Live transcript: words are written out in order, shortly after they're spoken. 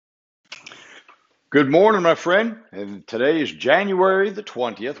Good morning, my friend. And today is January the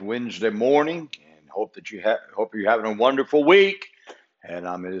 20th, Wednesday morning, and hope you're having a wonderful week. And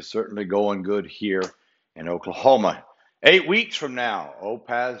it is certainly going good here in Oklahoma. 8 weeks from now,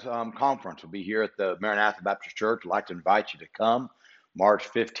 OPAS conference will be here at the Maranatha Baptist Church. I'd like to invite you to come. March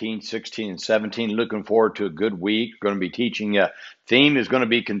 15, 16, and 17. Looking forward to a good week. Going to be teaching. Theme is going to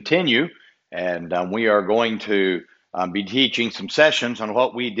be continue, and we are going to be teaching some sessions on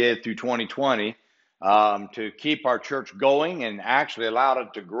what we did through 2020 to keep our church going and actually allowed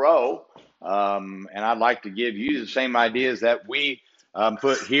it to grow. And I'd like to give you the same ideas that we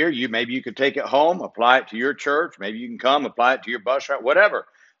put here. Maybe you could take it home, apply it to your church. Maybe you can come, apply it to your bus route, whatever.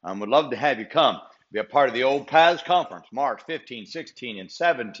 Would love to have you come. Be a part of the Old Paths Conference, March 15, 16, and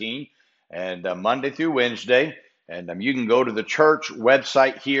 17, and Monday through Wednesday. And you can go to the church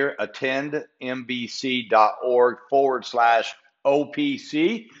website here,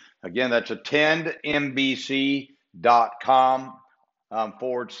 attendmbc.org/OPC. Again, that's attendmbc.com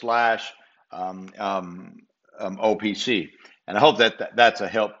 /OPC. And I hope that's a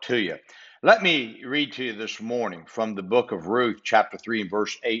help to you. Let me read to you this morning from the book of Ruth, chapter 3, and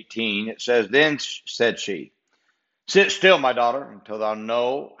verse 18. It says, "Then said she, 'Sit still, my daughter, until thou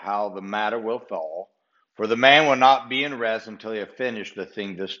know how the matter will fall. For the man will not be in rest until he have finished the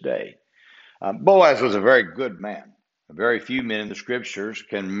thing this day.'" Boaz was a very good man. Very few men in the scriptures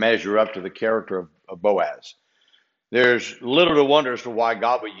can measure up to the character of Boaz. There's little to wonder as to why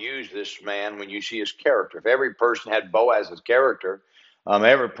God would use this man when you see his character. If every person had Boaz's character,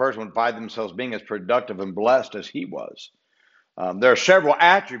 every person would find themselves being as productive and blessed as he was. There are several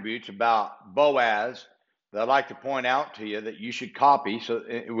attributes about Boaz that I'd like to point out to you that you should copy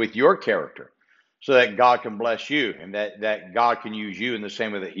with your character so that God can bless you and that God can use you in the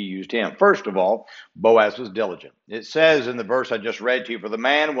same way that he used him. First of all, Boaz was diligent. It says in the verse I just read to you, "For the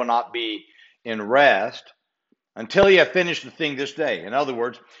man will not be in rest until he have finished the thing this day." In other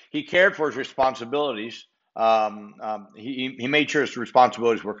words, he cared for his responsibilities. He made sure his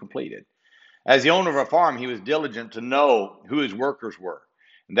responsibilities were completed. As the owner of a farm, he was diligent to know who his workers were.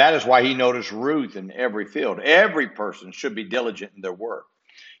 And that is why he noticed Ruth in every field. Every person should be diligent in their work.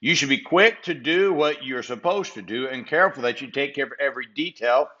 You should be quick to do what you're supposed to do and careful that you take care of every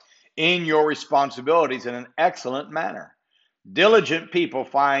detail in your responsibilities in an excellent manner. Diligent people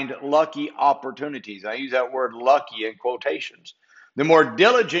find lucky opportunities. I use that word lucky in quotations. The more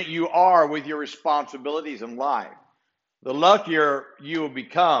diligent you are with your responsibilities in life, the luckier you will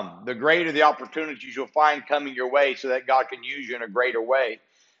become, the greater the opportunities you'll find coming your way so that God can use you in a greater way.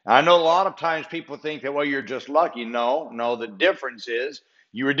 I know a lot of times people think that, well, you're just lucky. No, the difference is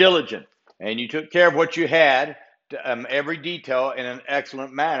you were diligent and you took care of what you had, every detail in an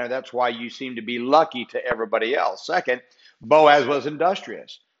excellent manner. That's why you seem to be lucky to everybody else. Second, Boaz was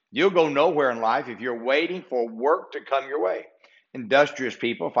industrious. You'll go nowhere in life if you're waiting for work to come your way. Industrious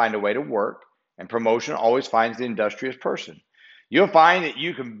people find a way to work, and promotion always finds the industrious person. You'll find that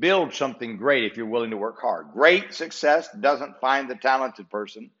you can build something great if you're willing to work hard. Great success doesn't find the talented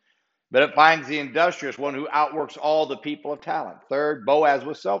person, but it finds the industrious one who outworks all the people of talent. Third, Boaz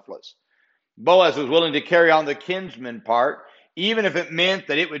was selfless. Boaz was willing to carry on the kinsman part, even if it meant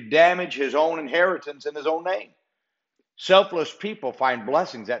that it would damage his own inheritance and his own name. Selfless people find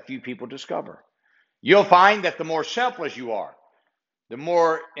blessings that few people discover. You'll find that the more selfless you are, the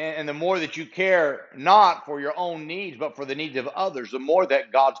more that you care not for your own needs, but for the needs of others, the more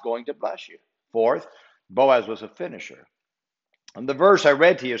that God's going to bless you. Fourth, Boaz was a finisher. And the verse I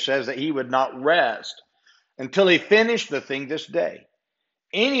read to you says that he would not rest until he finished the thing this day.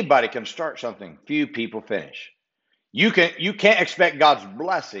 Anybody can start something, few people finish. You can't expect God's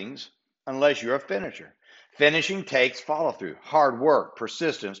blessings unless you're a finisher. Finishing takes follow through, hard work,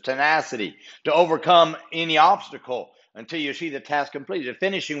 persistence, tenacity to overcome any obstacle until you see the task completed. If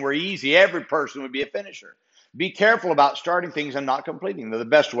finishing were easy, every person would be a finisher. Be careful about starting things and not completing them. The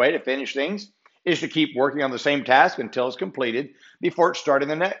best way to finish things is to keep working on the same task until it's completed before starting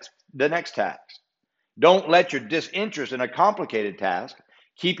the next task. Don't let your disinterest in a complicated task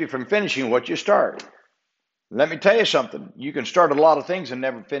keep you from finishing what you start. Let me tell you something. You can start a lot of things and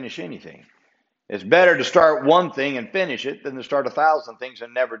never finish anything. It's better to start one thing and finish it than to start 1,000 things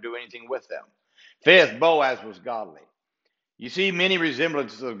and never do anything with them. Fifth, Boaz was godly. You see many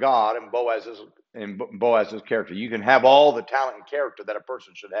resemblances of God in Boaz's character. You can have all the talent and character that a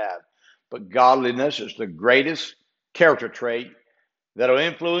person should have, but godliness is the greatest character trait that will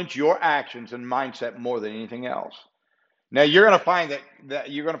influence your actions and mindset more than anything else. Now you're going to find that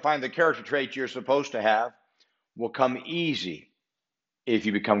the character traits you're supposed to have will come easy if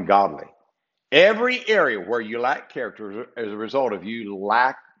you become godly. Every area where you lack character as a result of you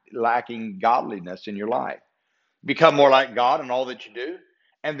lacking godliness in your life. Become more like God in all that you do,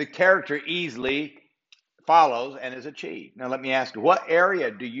 and the character easily follows and is achieved. Now, let me ask you, what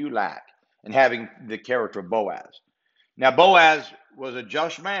area do you lack in having the character of Boaz? Now, Boaz was a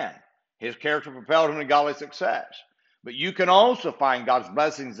just man. His character propelled him to godly success. But you can also find God's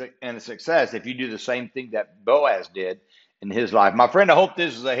blessings and success if you do the same thing that Boaz did in his life. My friend, I hope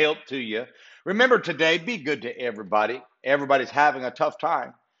this is a help to you. Remember today, be good to everybody. Everybody's having a tough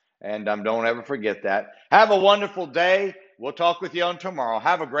time. And don't ever forget that. Have a wonderful day. We'll talk with you on tomorrow.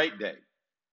 Have a great day.